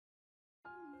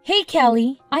Hey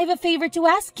Kelly, I have a favor to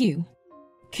ask you.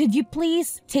 Could you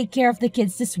please take care of the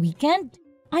kids this weekend?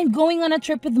 I'm going on a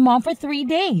trip with Mom for 3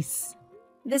 days.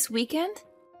 This weekend?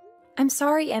 I'm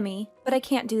sorry, Emmy, but I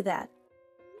can't do that.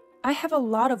 I have a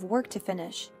lot of work to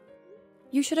finish.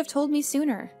 You should have told me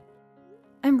sooner.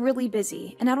 I'm really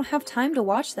busy, and I don't have time to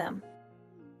watch them.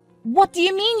 What do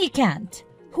you mean you can't?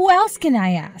 Who else can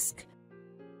I ask?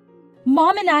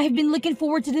 Mom and I have been looking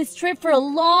forward to this trip for a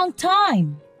long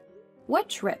time. What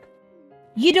trip?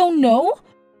 You don't know?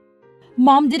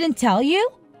 Mom didn't tell you?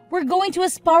 We're going to a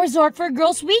spa resort for a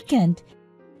girls' weekend.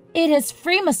 It has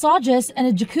free massages and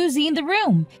a jacuzzi in the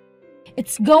room.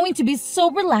 It's going to be so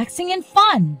relaxing and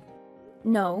fun.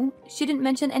 No, she didn't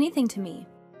mention anything to me.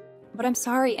 But I'm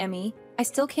sorry, Emmy. I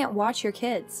still can't watch your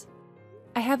kids.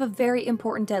 I have a very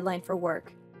important deadline for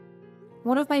work.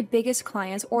 One of my biggest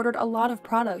clients ordered a lot of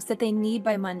products that they need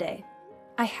by Monday.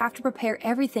 I have to prepare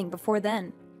everything before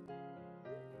then.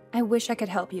 I wish I could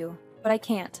help you, but I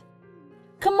can't.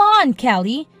 Come on,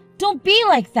 Kelly. Don't be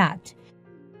like that.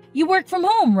 You work from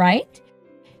home, right?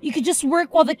 You could just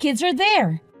work while the kids are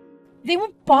there. They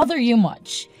won't bother you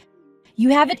much.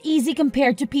 You have it easy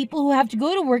compared to people who have to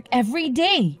go to work every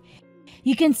day.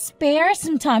 You can spare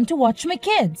some time to watch my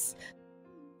kids.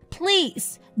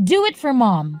 Please, do it for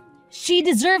Mom. She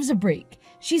deserves a break.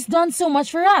 She's done so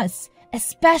much for us,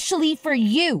 especially for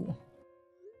you.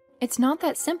 It's not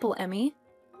that simple, Emmy.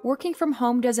 Working from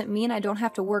home doesn't mean I don't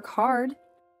have to work hard.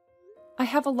 I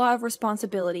have a lot of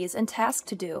responsibilities and tasks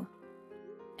to do.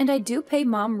 And I do pay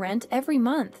Mom rent every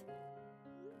month.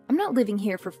 I'm not living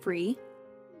here for free.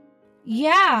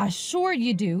 Yeah, sure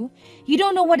you do. You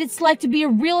don't know what it's like to be a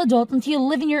real adult until you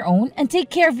live on your own and take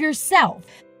care of yourself.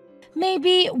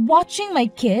 Maybe watching my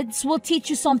kids will teach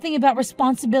you something about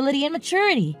responsibility and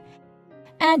maturity.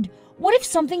 And what if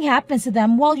something happens to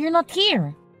them while you're not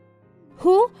here?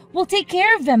 Who will take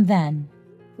care of them then?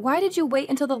 Why did you wait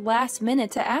until the last minute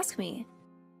to ask me?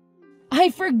 I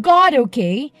forgot,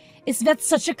 okay? Is that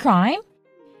such a crime?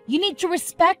 You need to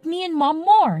respect me and Mom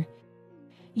more.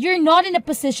 You're not in a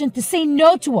position to say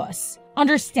no to us.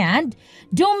 Understand?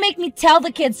 Don't make me tell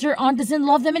the kids their aunt doesn't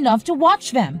love them enough to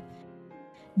watch them.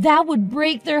 That would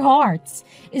break their hearts.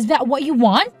 Is that what you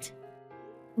want?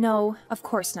 No, of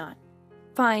course not.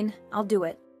 Fine, I'll do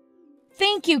it.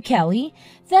 Thank you, Kelly.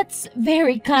 That's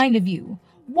very kind of you.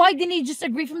 Why didn't you just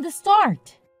agree from the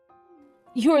start?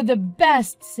 You're the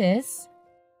best, sis.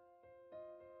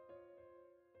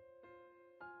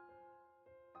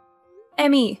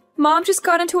 Emmy, Mom just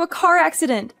got into a car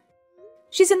accident.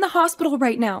 She's in the hospital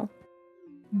right now.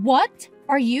 What?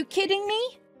 Are you kidding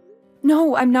me?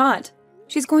 No, I'm not.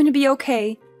 She's going to be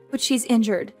okay, but she's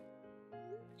injured.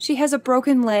 She has a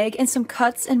broken leg and some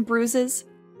cuts and bruises.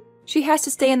 She has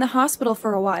to stay in the hospital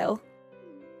for a while.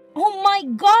 Oh my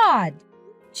God!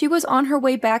 She was on her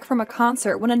way back from a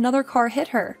concert when another car hit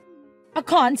her. A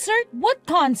concert? What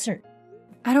concert?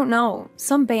 I don't know,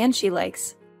 some band she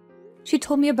likes. She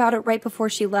told me about it right before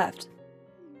she left.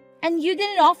 And you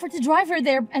didn't offer to drive her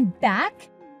there and back?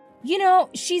 You know,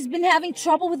 she's been having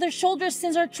trouble with her shoulders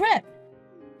since our trip.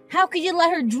 How could you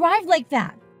let her drive like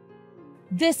that?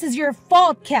 This is your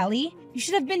fault, Kelly. You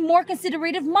should have been more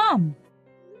considerate of Mom.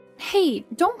 Hey,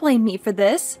 don't blame me for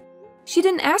this. She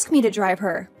didn't ask me to drive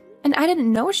her, and I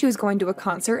didn't know she was going to a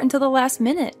concert until the last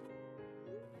minute.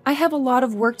 I have a lot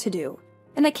of work to do,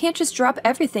 and I can't just drop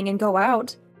everything and go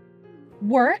out.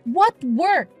 Work? What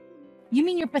work? You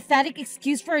mean your pathetic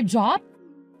excuse for a job?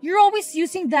 You're always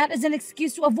using that as an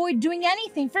excuse to avoid doing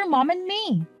anything for Mom and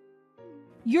me.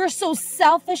 You're so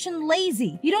selfish and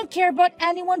lazy. You don't care about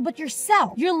anyone but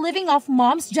yourself. You're living off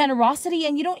Mom's generosity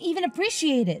and you don't even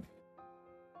appreciate it.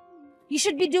 You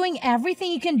should be doing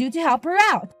everything you can do to help her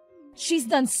out. She's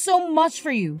done so much for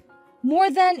you.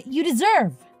 More than you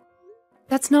deserve.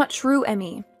 That's not true,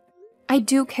 Emmy. I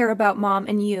do care about Mom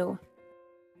and you.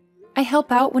 I help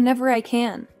out whenever I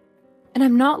can. And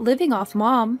I'm not living off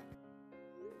Mom.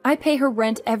 I pay her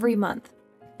rent every month.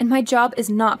 And my job is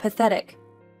not pathetic.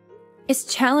 It's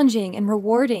challenging and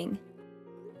rewarding.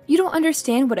 You don't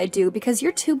understand what I do because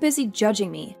you're too busy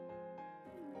judging me.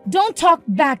 Don't talk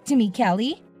back to me,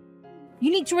 Kelly. You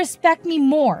need to respect me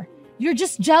more. You're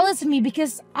just jealous of me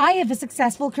because I have a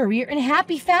successful career and a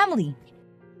happy family.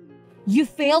 You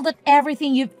failed at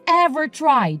everything you've ever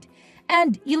tried.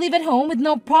 And you live at home with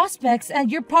no prospects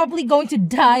and you're probably going to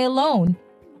die alone.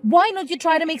 Why don't you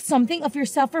try to make something of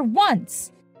yourself for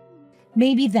once?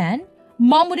 Maybe then,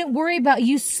 Mom wouldn't worry about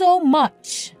you so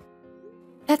much.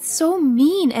 That's so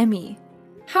mean, Emmy.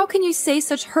 How can you say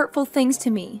such hurtful things to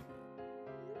me?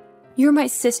 You're my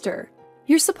sister.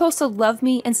 You're supposed to love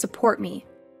me and support me.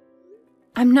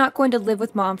 I'm not going to live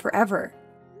with Mom forever.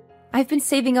 I've been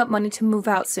saving up money to move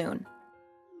out soon.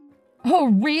 Oh,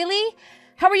 really?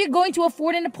 How are you going to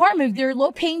afford an apartment with your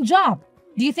low-paying job?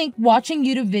 Do you think watching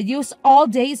YouTube videos all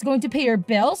day is going to pay your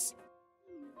bills?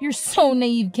 You're so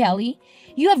naive, Kelly.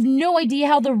 You have no idea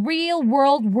how the real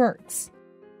world works.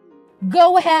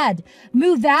 Go ahead,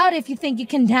 move out if you think you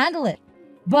can handle it.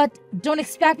 But don't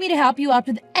expect me to help you out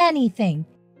with anything.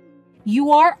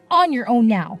 You are on your own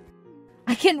now.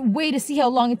 I can't wait to see how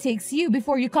long it takes you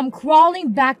before you come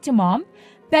crawling back to Mom,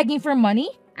 begging for money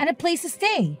and a place to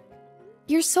stay.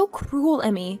 You're so cruel,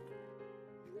 Emmy.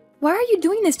 Why are you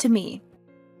doing this to me?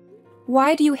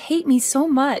 Why do you hate me so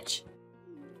much?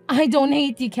 I don't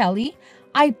hate you, Kelly.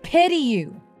 I pity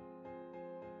you.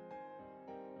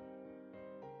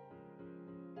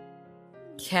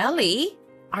 Kelly,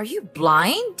 are you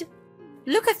blind?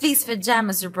 Look at these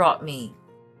pajamas you brought me.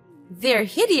 They're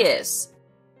hideous.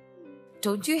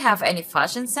 Don't you have any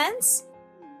fashion sense?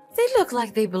 They look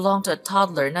like they belong to a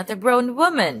toddler, not a grown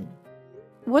woman.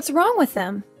 What's wrong with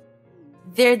them?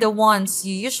 They're the ones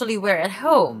you usually wear at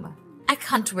home. I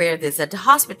can't wear this at the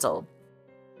hospital.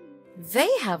 They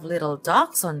have little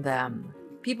dots on them.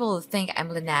 People will think I'm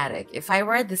lunatic if I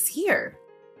wear this here.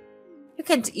 You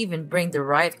can't even bring the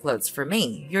right clothes for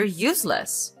me. You're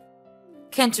useless.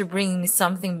 Can't you bring me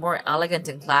something more elegant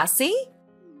and classy?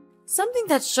 Something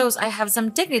that shows I have some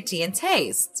dignity and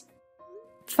taste.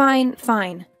 Fine,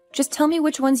 fine. Just tell me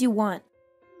which ones you want.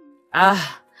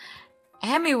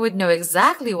 Emmy would know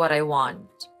exactly what I want.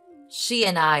 She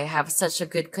and I have such a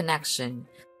good connection.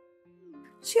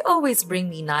 She always brings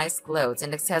me nice clothes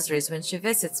and accessories when she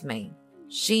visits me.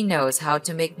 She knows how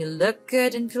to make me look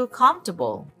good and feel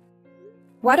comfortable.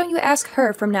 Why don't you ask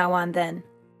her from now on then?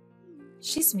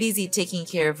 She's busy taking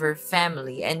care of her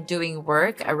family and doing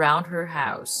work around her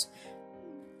house.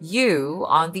 You,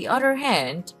 on the other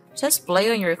hand, just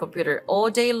play on your computer all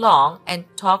day long and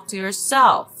talk to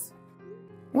yourself.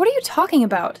 What are you talking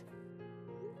about?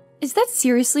 Is that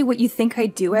seriously what you think I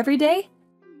do every day?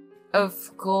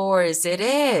 Of course it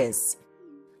is.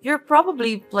 You're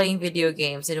probably playing video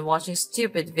games and watching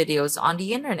stupid videos on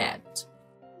the internet.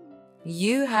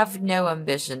 You have no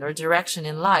ambition or direction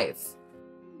in life.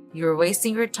 You're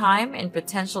wasting your time and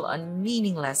potential on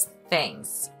meaningless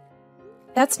things.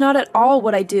 That's not at all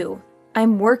what I do.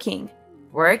 I'm working.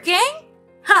 Working?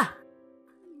 Ha!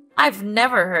 I've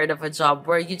never heard of a job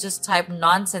where you just type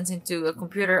nonsense into a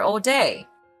computer all day.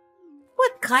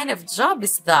 What kind of job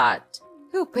is that?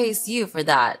 Who pays you for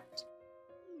that?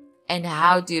 And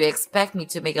how do you expect me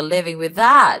to make a living with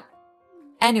that?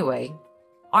 Anyway,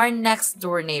 our next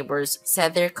door neighbors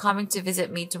said they're coming to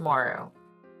visit me tomorrow.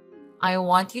 I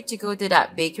want you to go to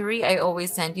that bakery I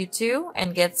always send you to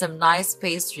and get some nice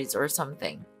pastries or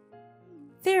something.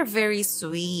 They're very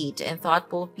sweet and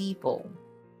thoughtful people.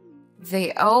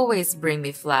 They always bring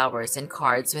me flowers and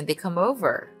cards when they come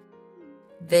over.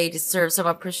 They deserve some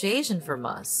appreciation from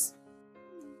us.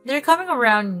 They're coming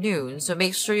around noon, so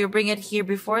make sure you bring it here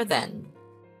before then.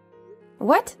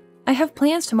 What? I have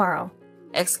plans tomorrow.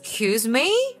 Excuse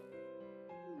me?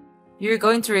 You're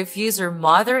going to refuse your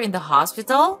mother in the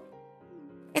hospital?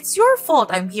 It's your fault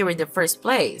I'm here in the first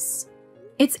place.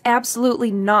 It's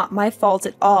absolutely not my fault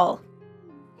at all.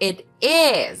 It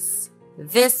is.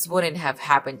 This wouldn't have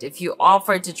happened if you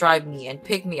offered to drive me and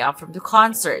pick me up from the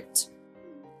concert.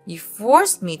 You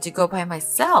forced me to go by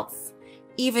myself,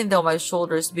 even though my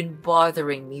shoulder's been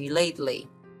bothering me lately.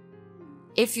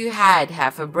 If you had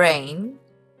half a brain,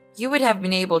 you would have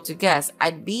been able to guess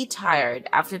I'd be tired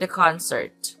after the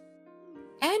concert.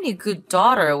 Any good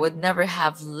daughter would never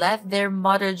have let their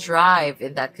mother drive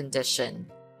in that condition.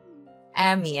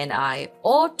 Emmy and I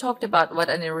all talked about what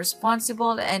an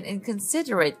irresponsible and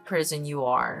inconsiderate person you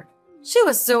are. She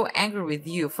was so angry with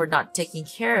you for not taking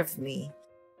care of me.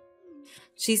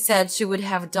 She said she would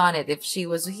have done it if she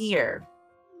was here.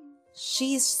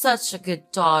 She's such a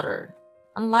good daughter,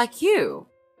 unlike you.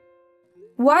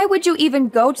 Why would you even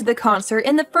go to the concert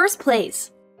in the first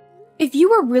place? If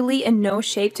you were really in no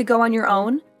shape to go on your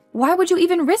own, why would you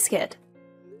even risk it?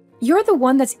 You're the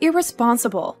one that's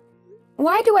irresponsible.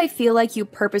 Why do I feel like you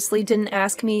purposely didn't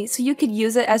ask me so you could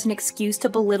use it as an excuse to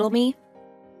belittle me?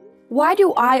 Why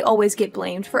do I always get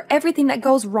blamed for everything that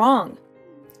goes wrong?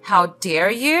 How dare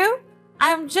you?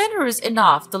 I'm generous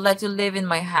enough to let you live in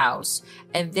my house,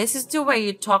 and this is the way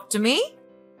you talk to me?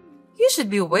 You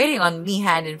should be waiting on me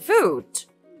hand and foot.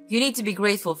 You need to be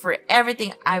grateful for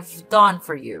everything I've done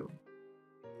for you.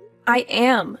 I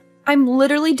am. I'm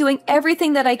literally doing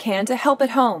everything that I can to help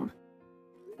at home.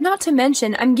 Not to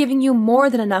mention, I'm giving you more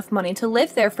than enough money to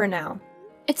live there for now.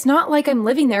 It's not like I'm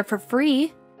living there for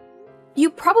free.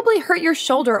 You probably hurt your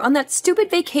shoulder on that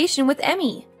stupid vacation with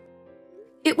Emmy.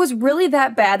 It was really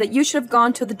that bad that you should have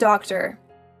gone to the doctor.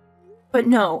 But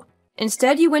no,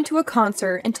 instead you went to a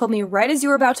concert and told me right as you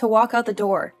were about to walk out the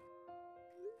door.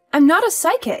 I'm not a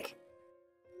psychic.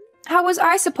 How was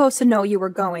I supposed to know you were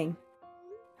going?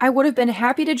 I would have been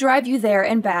happy to drive you there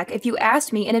and back if you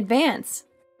asked me in advance.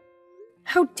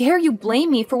 How dare you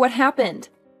blame me for what happened?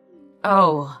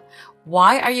 Oh,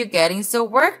 why are you getting so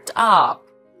worked up?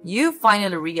 You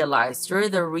finally realized you're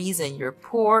the reason your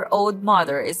poor old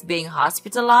mother is being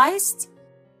hospitalized?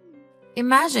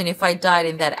 Imagine if I died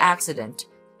in that accident.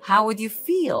 How would you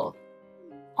feel?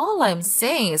 All I'm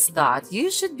saying is that you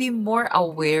should be more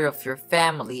aware of your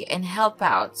family and help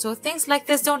out so things like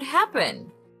this don't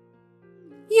happen.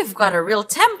 You've got a real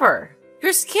temper.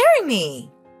 You're scaring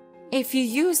me. If you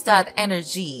use that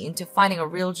energy into finding a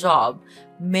real job,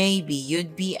 maybe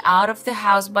you'd be out of the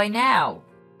house by now.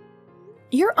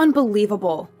 You're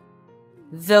unbelievable.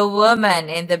 The woman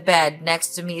in the bed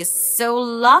next to me is so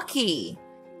lucky.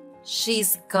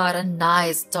 She's got a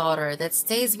nice daughter that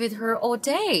stays with her all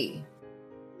day.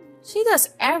 She does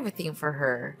everything for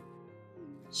her.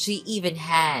 She even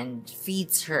hand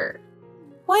feeds her.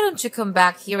 Why don't you come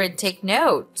back here and take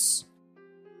notes?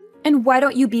 And why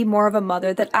don't you be more of a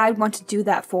mother that I'd want to do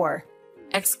that for?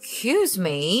 Excuse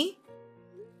me?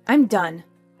 I'm done.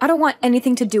 I don't want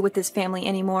anything to do with this family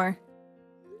anymore.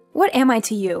 What am I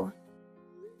to you?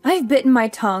 I've bitten my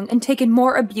tongue and taken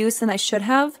more abuse than I should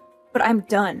have, but I'm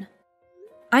done.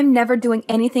 I'm never doing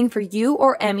anything for you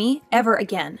or Emmy ever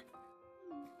again.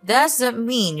 Does that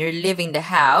mean you're leaving the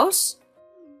house?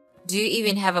 Do you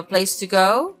even have a place to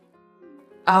go?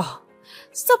 Oh,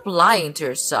 stop lying to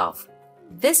yourself.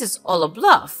 This is all a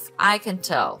bluff, I can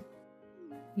tell.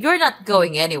 You're not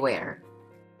going anywhere.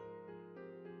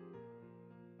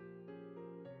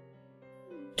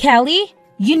 Kelly,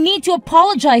 you need to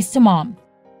apologize to Mom.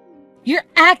 You're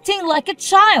acting like a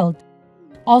child.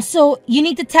 Also, you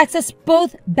need to text us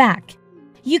both back.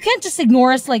 You can't just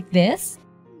ignore us like this.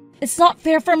 It's not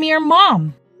fair for me or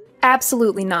Mom.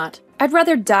 Absolutely not. I'd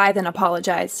rather die than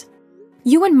apologize.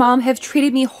 You and Mom have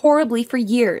treated me horribly for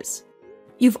years.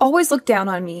 You've always looked down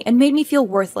on me and made me feel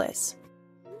worthless.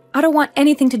 I don't want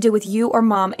anything to do with you or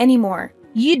Mom anymore.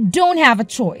 You don't have a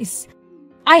choice.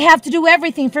 I have to do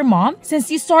everything for Mom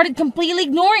since you started completely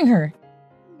ignoring her.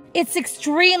 It's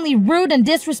extremely rude and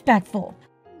disrespectful.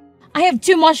 I have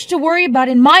too much to worry about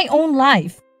in my own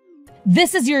life.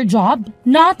 This is your job,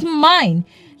 not mine.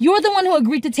 You're the one who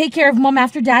agreed to take care of Mom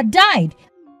after Dad died.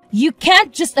 You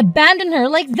can't just abandon her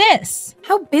like this.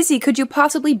 How busy could you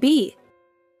possibly be?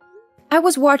 I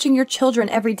was watching your children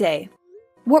every day.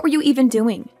 What were you even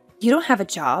doing? You don't have a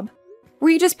job. Were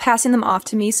you just passing them off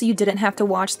to me so you didn't have to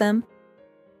watch them?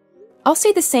 I'll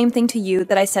say the same thing to you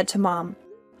that I said to Mom.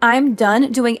 I'm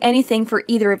done doing anything for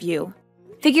either of you.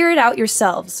 Figure it out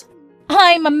yourselves.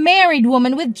 I'm a married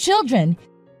woman with children.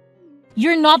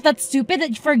 You're not that stupid that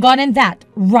you've forgotten that,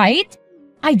 right?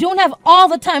 I don't have all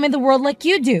the time in the world like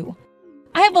you do.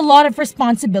 I have a lot of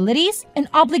responsibilities and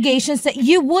obligations that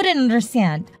you wouldn't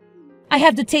understand. I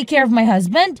have to take care of my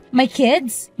husband, my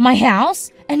kids, my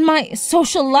house, and my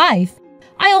social life.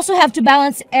 I also have to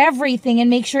balance everything and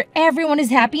make sure everyone is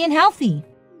happy and healthy.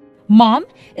 Mom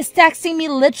is texting me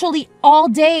literally all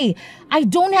day. I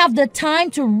don't have the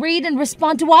time to read and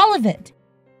respond to all of it.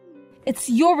 It's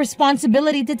your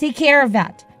responsibility to take care of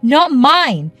that, not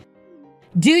mine.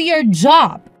 Do your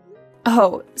job.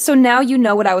 Oh, so now you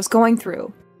know what I was going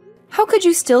through. How could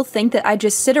you still think that I'd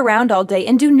just sit around all day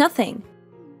and do nothing?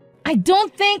 I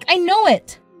don't think I know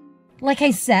it. Like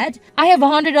I said, I have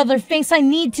 100 other things I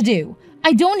need to do.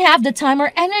 I don't have the time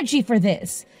or energy for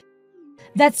this.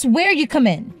 That's where you come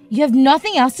in. You have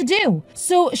nothing else to do.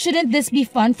 So shouldn't this be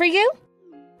fun for you?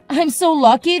 I'm so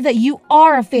lucky that you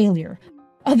are a failure.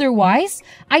 Otherwise,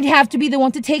 I'd have to be the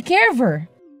one to take care of her.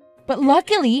 But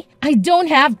luckily, I don't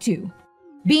have to.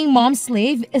 Being Mom's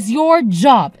slave is your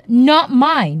job, not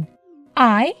mine.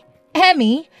 I,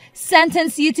 Emmy,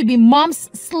 sentence you to be Mom's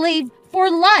slave for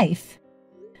life.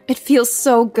 It feels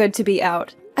so good to be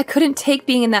out. I couldn't take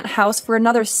being in that house for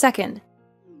another second.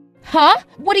 Huh?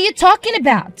 What are you talking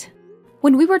about?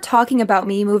 When we were talking about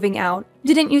me moving out,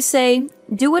 didn't you say,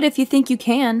 do it if you think you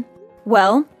can?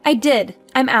 Well, I did.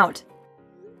 I'm out.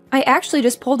 I actually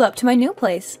just pulled up to my new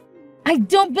place. I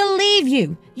don't believe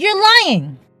you. You're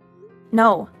lying.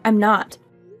 No, I'm not.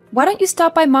 Why don't you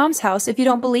stop by Mom's house if you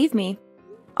don't believe me?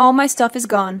 All my stuff is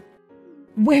gone.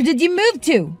 Where did you move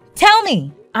to? Tell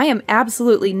me. I am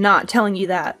absolutely not telling you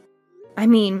that. I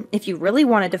mean, if you really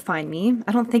wanted to find me,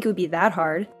 I don't think it would be that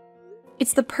hard.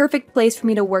 It's the perfect place for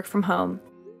me to work from home.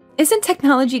 Isn't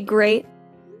technology great?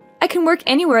 I can work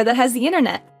anywhere that has the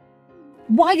internet.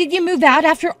 Why did you move out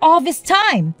after all this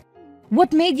time?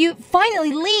 What made you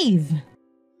finally leave?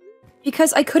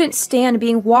 Because I couldn't stand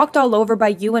being walked all over by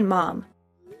you and Mom.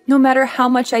 No matter how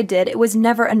much I did, it was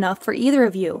never enough for either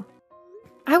of you.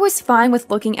 I was fine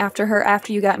with looking after her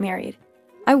after you got married.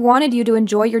 I wanted you to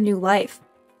enjoy your new life,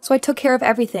 so I took care of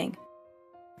everything.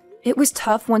 It was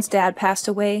tough once Dad passed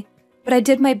away, but I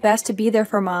did my best to be there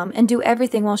for Mom and do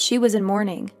everything while she was in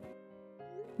mourning.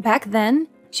 Back then,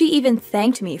 she even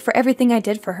thanked me for everything I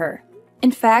did for her.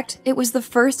 In fact, it was the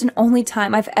first and only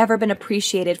time I've ever been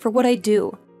appreciated for what I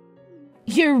do.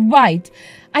 You're right.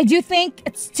 I do think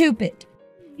it's stupid.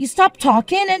 You stopped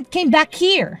talking and came back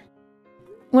here.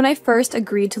 When I first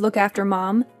agreed to look after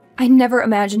Mom, I never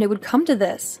imagined it would come to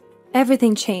this.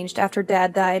 Everything changed after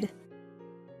Dad died.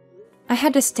 I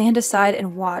had to stand aside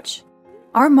and watch.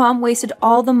 Our mom wasted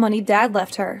all the money Dad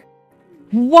left her.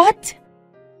 What?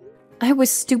 I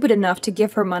was stupid enough to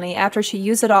give her money after she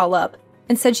used it all up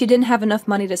and said she didn't have enough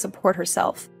money to support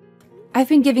herself. I've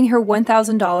been giving her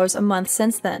 $1,000 a month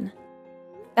since then.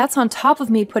 That's on top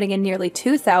of me putting in nearly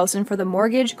 $2,000 for the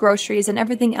mortgage, groceries, and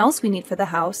everything else we need for the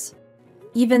house.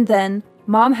 Even then,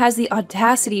 Mom has the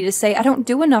audacity to say I don't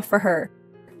do enough for her.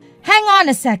 Hang on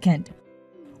a second.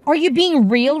 Are you being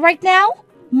real right now?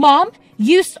 Mom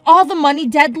used all the money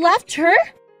Dad left her?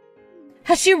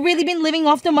 Has she really been living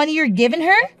off the money you're giving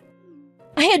her?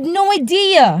 I had no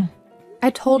idea. I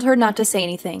told her not to say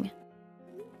anything.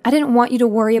 I didn't want you to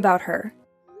worry about her.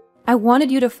 I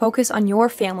wanted you to focus on your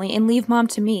family and leave Mom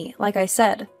to me, like I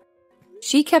said.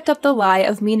 She kept up the lie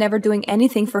of me never doing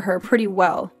anything for her pretty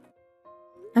well.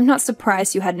 I'm not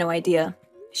surprised you had no idea.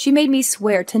 She made me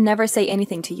swear to never say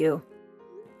anything to you.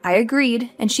 I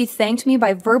agreed, and she thanked me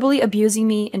by verbally abusing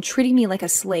me and treating me like a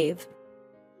slave.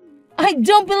 I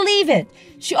don't believe it.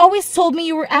 She always told me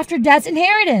you were after Dad's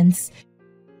inheritance.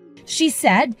 She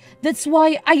said that's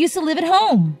why I used to live at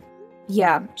home.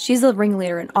 Yeah, she's the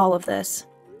ringleader in all of this.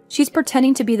 She's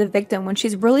pretending to be the victim when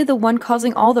she's really the one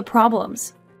causing all the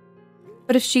problems.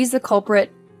 But if she's the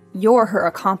culprit, you're her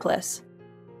accomplice.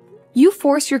 You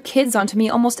force your kids onto me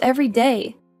almost every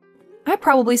day. I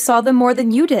probably saw them more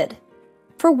than you did.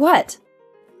 For what?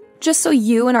 Just so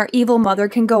you and our evil mother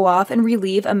can go off and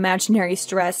relieve imaginary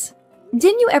stress.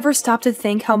 Didn't you ever stop to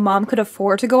think how Mom could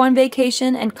afford to go on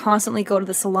vacation and constantly go to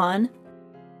the salon?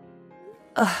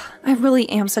 Ugh, I really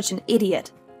am such an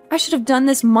idiot. I should have done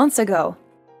this months ago.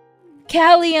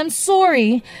 Callie, I'm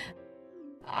sorry.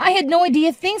 I had no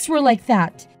idea things were like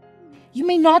that. You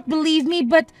may not believe me,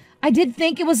 but I did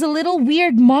think it was a little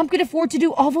weird Mom could afford to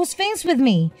do all those things with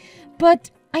me.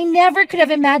 But I never could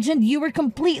have imagined you were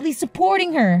completely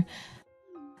supporting her.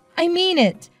 I mean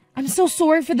it. I'm so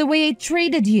sorry for the way I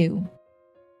treated you.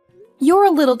 You're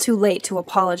a little too late to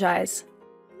apologize.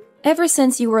 Ever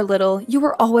since you were little, you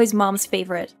were always Mom's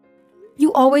favorite.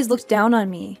 You always looked down on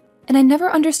me, and I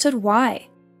never understood why.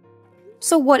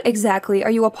 So what exactly are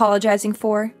you apologizing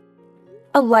for?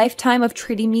 A lifetime of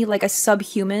treating me like a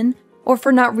subhuman, or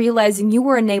for not realizing you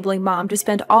were enabling Mom to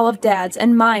spend all of Dad's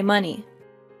and my money?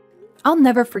 I'll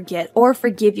never forget or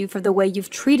forgive you for the way you've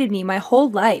treated me my whole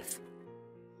life.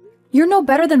 You're no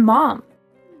better than Mom.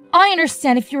 I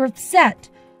understand if you're upset.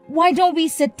 Why don't we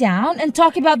sit down and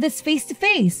talk about this face to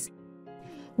face?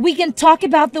 We can talk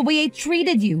about the way I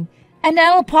treated you, and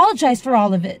I'll apologize for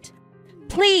all of it.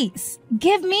 Please,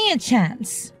 give me a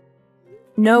chance.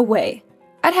 No way.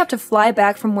 I'd have to fly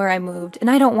back from where I moved, and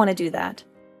I don't want to do that.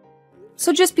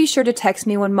 So just be sure to text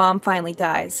me when Mom finally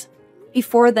dies.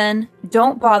 Before then,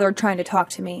 don't bother trying to talk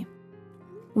to me.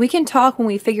 We can talk when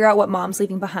we figure out what Mom's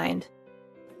leaving behind.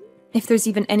 If there's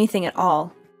even anything at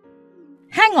all.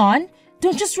 Hang on.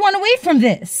 Don't just run away from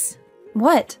this.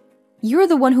 What? You're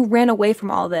the one who ran away from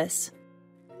all this.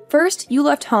 First, you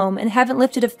left home and haven't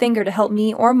lifted a finger to help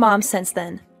me or Mom since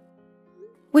then.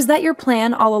 Was that your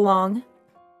plan all along?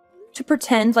 To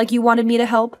pretend like you wanted me to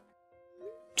help?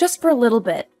 Just for a little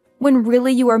bit, when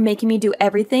really you are making me do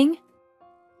everything?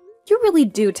 You really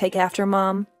do take after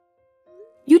Mom.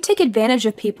 You take advantage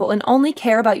of people and only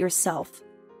care about yourself.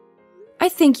 I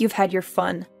think you've had your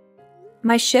fun.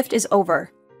 My shift is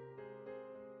over.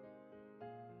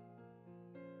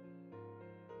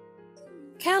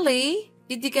 Kelly,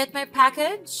 did you get my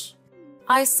package?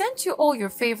 I sent you all your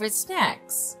favorite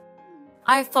snacks.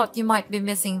 I thought you might be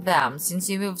missing them since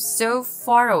you moved so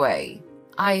far away.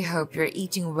 I hope you're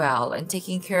eating well and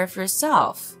taking care of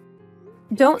yourself.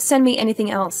 Don't send me anything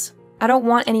else. I don't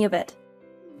want any of it.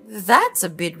 That's a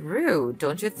bit rude,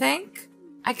 don't you think?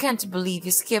 I can't believe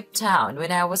you skipped town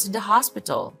when I was in the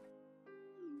hospital.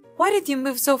 Why did you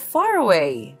move so far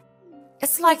away?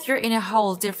 It's like you're in a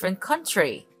whole different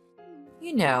country.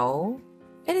 You know,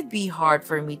 It'd be hard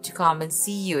for me to come and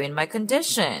see you in my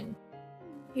condition.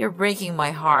 You're breaking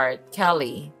my heart,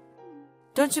 Kelly.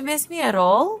 Don't you miss me at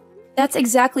all? That's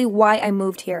exactly why I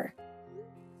moved here.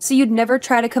 So you'd never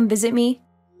try to come visit me?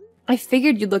 I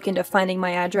figured you'd look into finding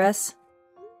my address.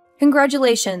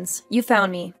 Congratulations, you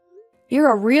found me.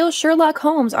 You're a real Sherlock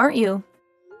Holmes, aren't you?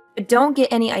 But don't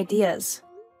get any ideas.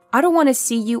 I don't want to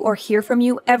see you or hear from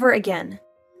you ever again.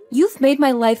 You've made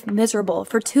my life miserable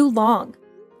for too long.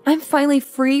 I'm finally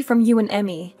free from you and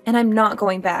Emmy, and I'm not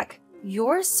going back.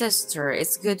 Your sister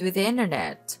is good with the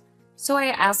internet, so I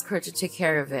asked her to take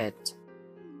care of it.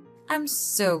 I'm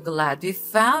so glad we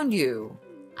found you.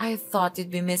 I thought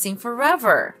you'd be missing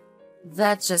forever.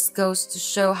 That just goes to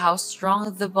show how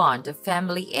strong the bond of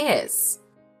family is.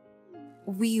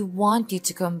 We want you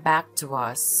to come back to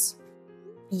us.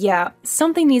 Yeah,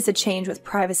 something needs to change with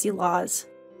privacy laws.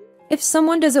 If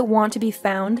someone doesn't want to be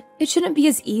found, it shouldn't be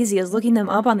as easy as looking them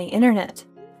up on the internet.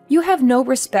 You have no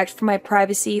respect for my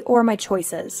privacy or my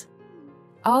choices.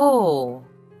 Oh,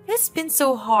 it's been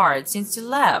so hard since you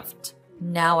left.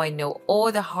 Now I know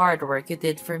all the hard work you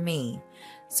did for me,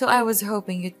 so I was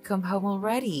hoping you'd come home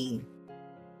already.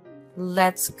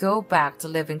 Let's go back to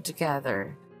living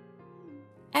together.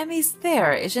 Emmy's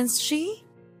there, isn't she?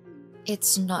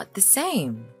 It's not the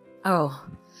same. Oh,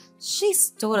 she's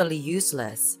totally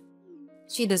useless.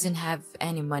 She doesn't have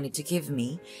any money to give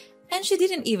me, and she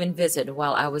didn't even visit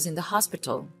while I was in the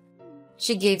hospital.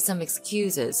 She gave some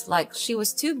excuses, like she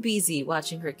was too busy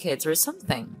watching her kids or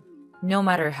something. No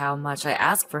matter how much I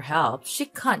ask for help, she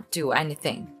can't do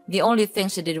anything. The only thing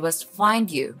she did was find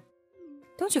you.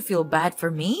 Don't you feel bad for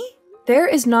me? There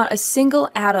is not a single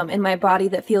atom in my body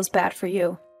that feels bad for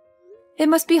you. It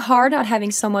must be hard not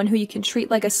having someone who you can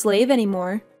treat like a slave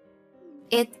anymore.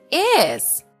 It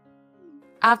is.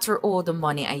 After all the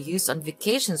money I used on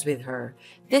vacations with her,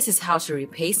 this is how she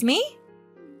repays me?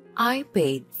 I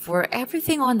paid for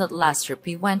everything on that last trip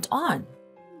we went on.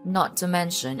 Not to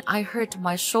mention, I hurt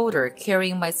my shoulder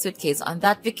carrying my suitcase on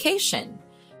that vacation.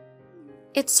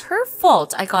 It's her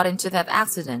fault I got into that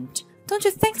accident. Don't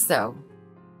you think so?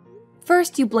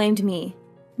 First you blamed me.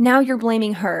 Now you're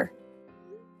blaming her.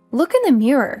 Look in the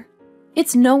mirror.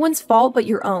 It's no one's fault but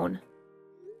your own.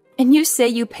 And you say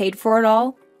you paid for it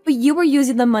all, but you were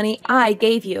using the money I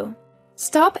gave you.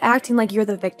 Stop acting like you're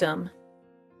the victim.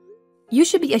 You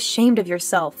should be ashamed of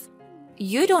yourself.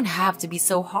 You don't have to be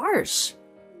so harsh.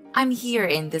 I'm here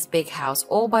in this big house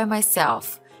all by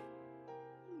myself.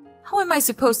 How am I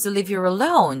supposed to live here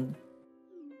alone?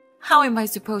 How am I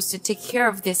supposed to take care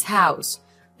of this house,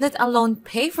 let alone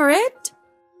pay for it?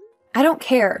 I don't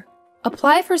care.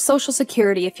 Apply for Social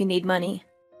Security if you need money.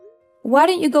 Why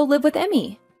don't you go live with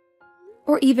Emmy?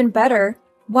 Or even better,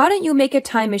 why don't you make a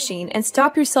time machine and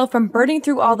stop yourself from burning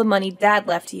through all the money Dad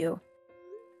left you?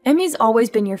 Emmy's always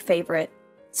been your favorite,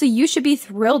 so you should be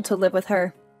thrilled to live with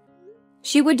her.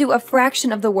 She would do a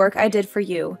fraction of the work I did for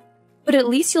you, but at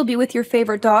least you'll be with your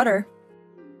favorite daughter.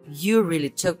 You really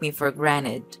took me for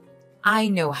granted. I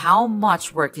know how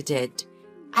much work you did.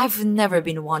 I've never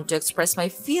been one to express my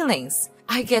feelings.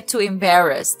 I get too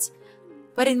embarrassed.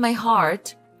 But in my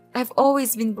heart, I've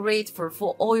always been grateful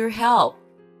for all your help.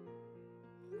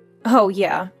 Oh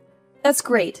yeah, that's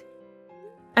great.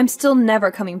 I'm still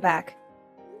never coming back.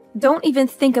 Don't even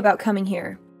think about coming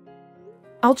here.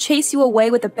 I'll chase you away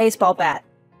with a baseball bat.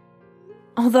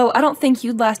 Although I don't think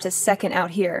you'd last a second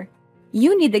out here.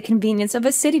 You need the convenience of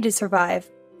a city to survive.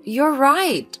 You're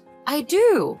right. I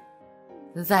do.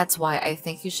 That's why I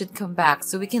think you should come back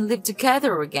so we can live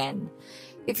together again.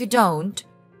 If you don't,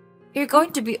 you're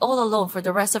going to be all alone for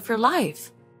the rest of your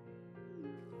life.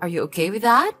 Are you okay with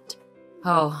that?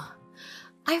 Oh,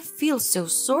 I feel so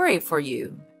sorry for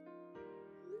you.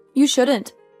 You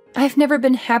shouldn't. I've never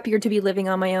been happier to be living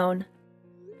on my own.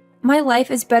 My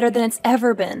life is better than it's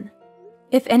ever been.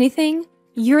 If anything,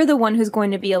 you're the one who's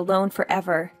going to be alone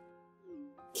forever.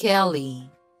 Kelly,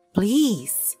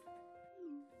 please.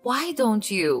 Why don't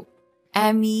you,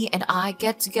 Emmy and I,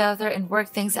 get together and work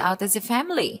things out as a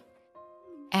family?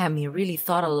 Emmy really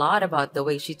thought a lot about the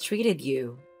way she treated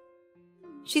you.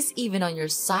 She's even on your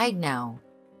side now.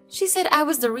 She said I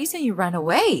was the reason you ran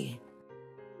away.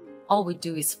 All we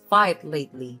do is fight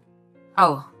lately.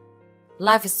 Oh,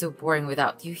 life is so boring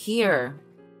without you here.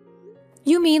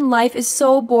 You mean life is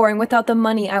so boring without the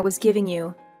money I was giving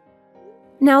you?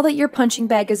 Now that your punching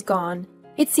bag is gone,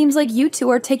 it seems like you two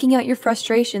are taking out your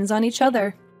frustrations on each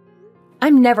other.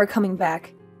 I'm never coming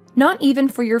back. Not even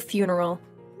for your funeral.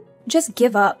 Just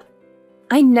give up.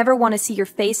 I never want to see your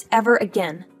face ever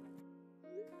again.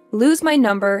 Lose my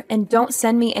number and don't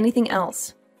send me anything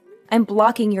else. I'm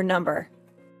blocking your number.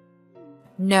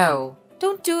 No,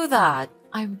 don't do that.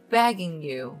 I'm begging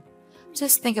you.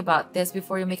 Just think about this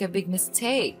before you make a big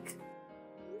mistake.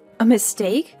 A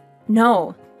mistake?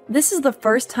 No. This is the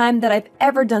first time that I've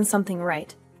ever done something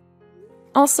right.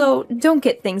 Also, don't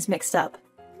get things mixed up.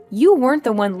 You weren't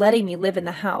the one letting me live in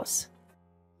the house.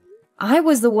 I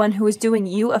was the one who was doing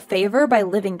you a favor by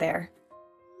living there.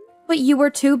 But you were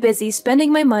too busy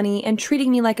spending my money and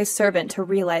treating me like a servant to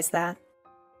realize that.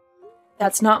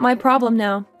 That's not my problem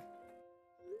now.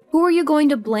 Who are you going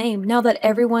to blame now that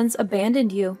everyone's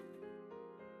abandoned you?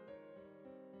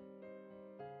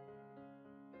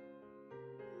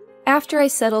 After I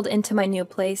settled into my new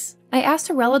place, I asked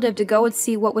a relative to go and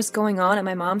see what was going on at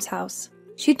my mom's house.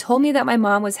 She told me that my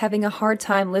mom was having a hard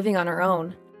time living on her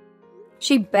own.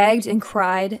 She begged and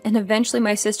cried, and eventually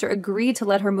my sister agreed to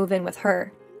let her move in with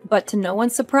her. But to no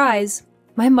one's surprise,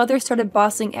 my mother started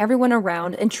bossing everyone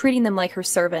around and treating them like her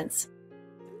servants.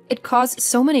 It caused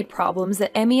so many problems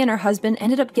that Emmy and her husband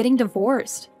ended up getting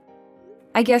divorced.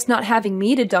 I guess not having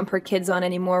me to dump her kids on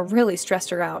anymore really stressed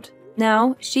her out.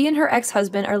 Now, she and her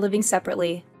ex-husband are living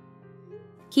separately.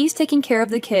 He's taking care of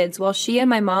the kids while she and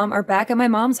my mom are back at my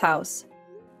mom's house.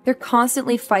 They're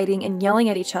constantly fighting and yelling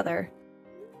at each other.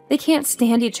 They can't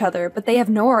stand each other, but they have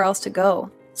nowhere else to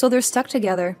go, so they're stuck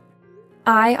together.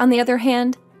 I, on the other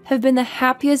hand, have been the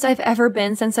happiest I've ever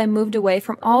been since I moved away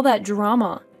from all that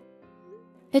drama.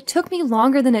 It took me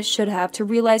longer than it should have to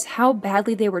realize how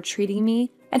badly they were treating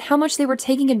me and how much they were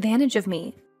taking advantage of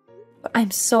me. But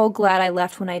I'm so glad I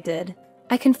left when I did.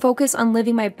 I can focus on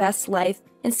living my best life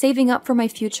and saving up for my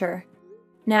future.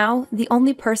 Now, the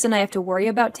only person I have to worry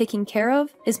about taking care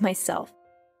of is myself.